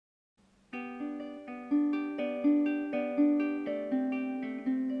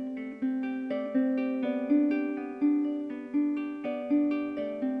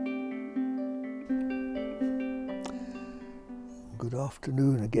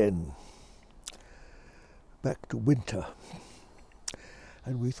afternoon again, back to winter,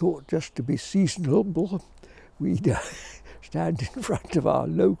 and we thought just to be seasonable we'd stand in front of our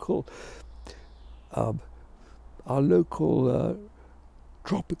local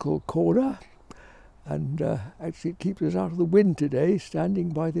tropical corner, and actually it keeps us out of the wind today, standing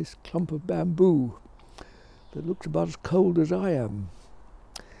by this clump of bamboo that looks about as cold as I am.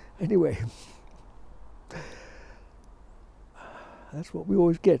 Anyway, that's what we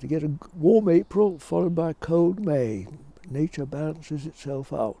always get. You get a warm April followed by a cold May. Nature balances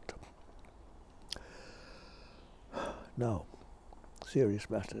itself out. Now, serious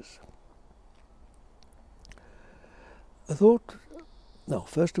matters. I thought, now,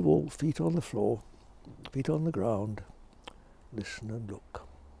 first of all, feet on the floor, feet on the ground, listen and look.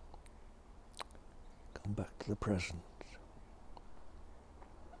 Come back to the present.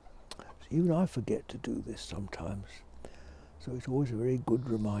 Even I forget to do this sometimes, so it's always a very good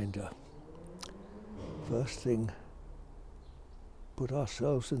reminder. First thing, put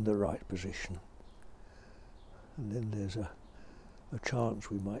ourselves in the right position, and then there's a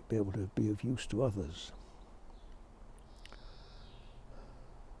chance we might be able to be of use to others.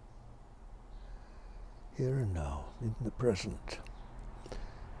 Here and now, in the present,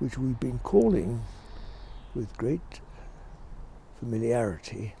 which we've been calling with great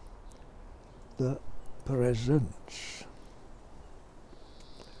familiarity the Pre-sence.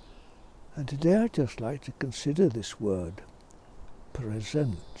 And today I'd just like to consider this word,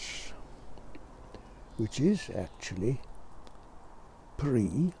 Pre-sence, which is actually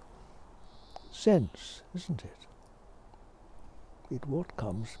pre-sense, isn't it? It's what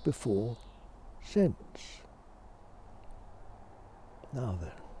comes before sense. Now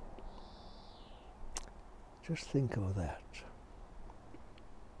then, just think of that.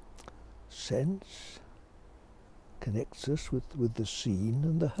 Sense connects us with the seen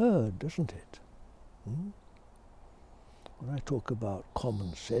and the heard, doesn't it? When I talk about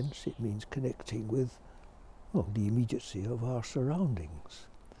common sense, it means connecting with, well, the immediacy of our surroundings.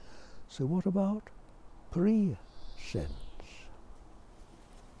 So what about pre-sense?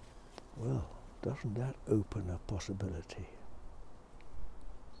 Well, doesn't that open a possibility?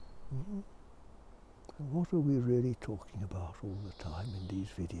 And what are we really talking about all the time in these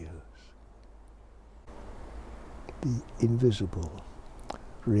videos? The invisible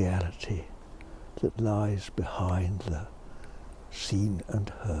reality that lies behind the seen and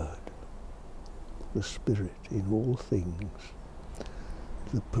heard, the spirit in all things,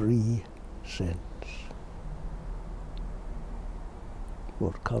 the pre-sense.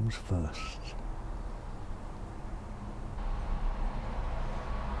 What comes first?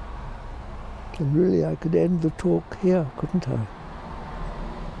 And really I could end the talk here, couldn't I?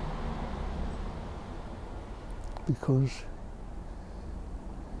 Because,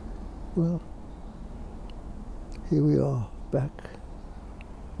 well, here we are, back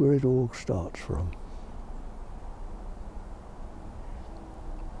where it all starts from.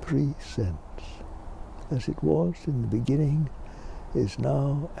 Pre-sense, as it was in the beginning, is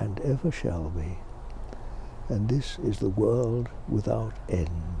now and ever shall be, and this is the world without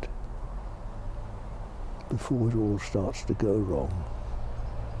end, before it all starts to go wrong.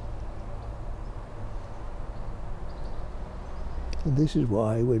 And this is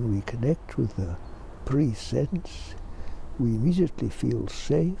why when we connect with the pre-sense, we immediately feel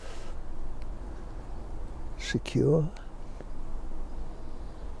safe, secure,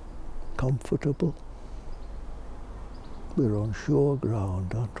 comfortable. We're on sure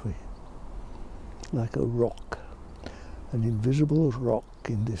ground, aren't we? Like a rock, an invisible rock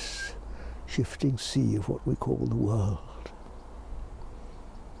in this shifting sea of what we call the world.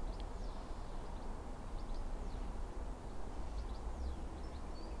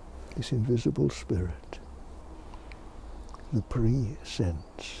 This invisible spirit, the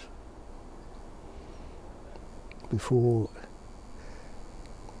pre-sense, before,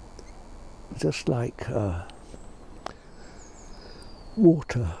 just like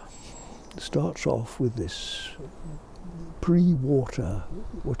water starts off with this pre-water,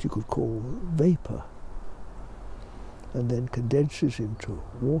 what you could call vapor, and then condenses into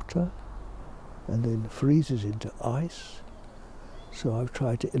water, and then freezes into ice. So I've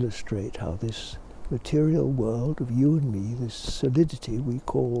tried to illustrate how this material world of you and me, this solidity we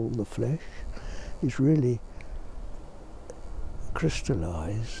call the flesh, is really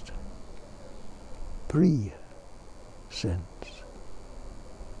crystallized pre-sense,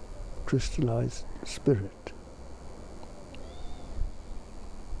 crystallized spirit.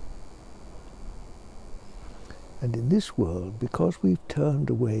 And in this world, because we've turned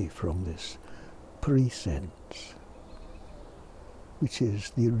away from this pre-sense, which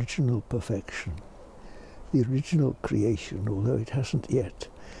is the original perfection, the original creation, although it hasn't yet.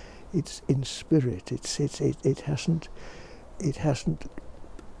 It's in spirit. It hasn't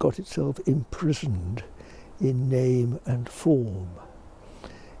got itself imprisoned in name and form.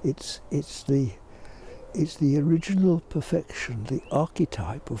 It's the original perfection, the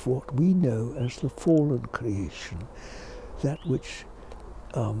archetype of what we know as the fallen creation, that which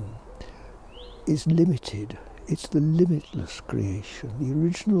is limited. It's the limitless creation, the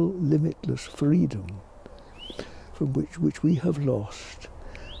original limitless freedom from which we have lost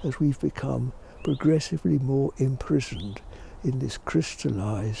as we've become progressively more imprisoned in this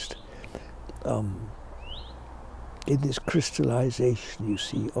crystallized, in this crystallization, you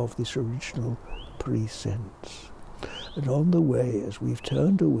see, of this original pre-sense. And on the way, as we've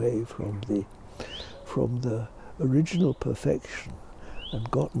turned away from the original perfection and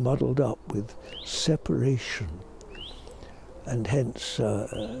got muddled up with separation, and hence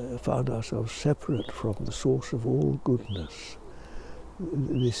found ourselves separate from the source of all goodness.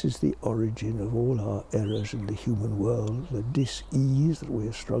 This is the origin of all our errors in the human world, the dis-ease that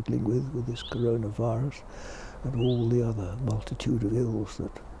we're struggling with this coronavirus, and all the other multitude of ills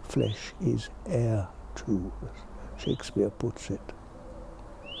that flesh is heir to, as Shakespeare puts it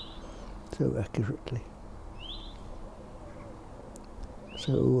so accurately.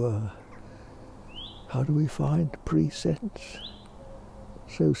 So, how do we find pre-sense?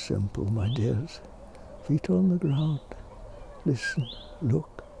 So simple, my dears. Feet on the ground, listen,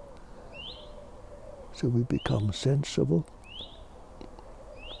 look. So we become sensible.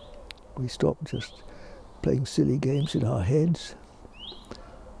 We stop just playing silly games in our heads.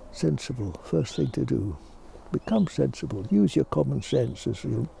 Sensible, first thing to do. Become sensible. Use your common sense, as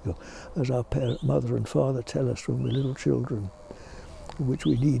our mother and father tell us when we're little children, which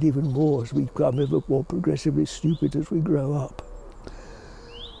we need even more as we become ever more progressively stupid as we grow up.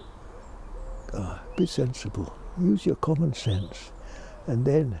 Be sensible. Use your common sense. And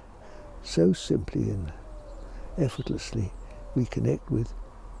then, so simply and effortlessly, we connect with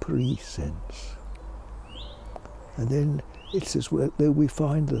pre-sense. And then it's as well that we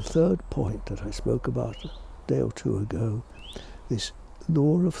find the third point that I spoke about a day or two ago, this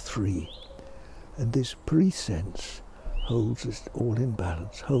law of three. And this pre-sense holds this all in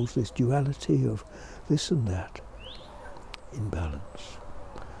balance, holds this duality of this and that in balance.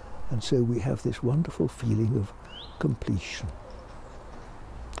 And so we have this wonderful feeling of completion.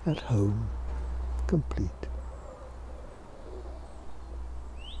 At home, complete.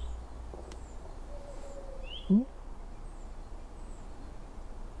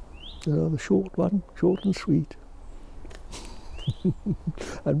 Another short one, short and sweet.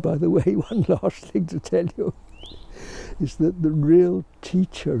 And by the way, one last thing to tell you is that the real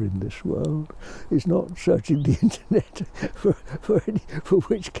teacher in this world is not searching the internet for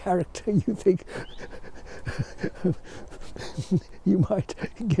which character you think you might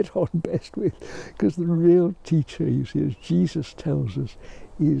get on best with, because the real teacher, you see, as Jesus tells us,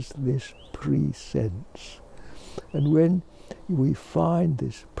 is this pre-sense. And when we find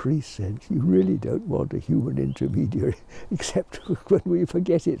this pre-sense, you really don't want a human intermediary, except when we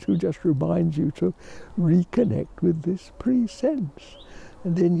forget it, who just reminds you to reconnect with this pre-sense.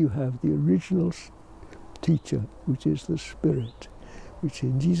 And then you have the original teacher, which is the Spirit, which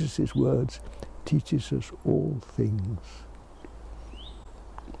in Jesus' words teaches us all things.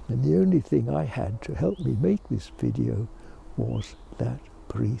 And the only thing I had to help me make this video was that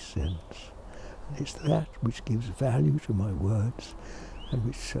pre-sense. And it's that which gives value to my words, and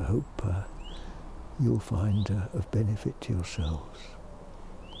which I hope you'll find of benefit to yourselves.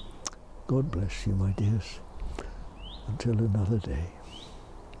 God bless you, my dears. Until another day.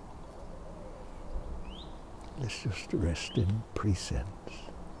 Let's just rest in pre-sense.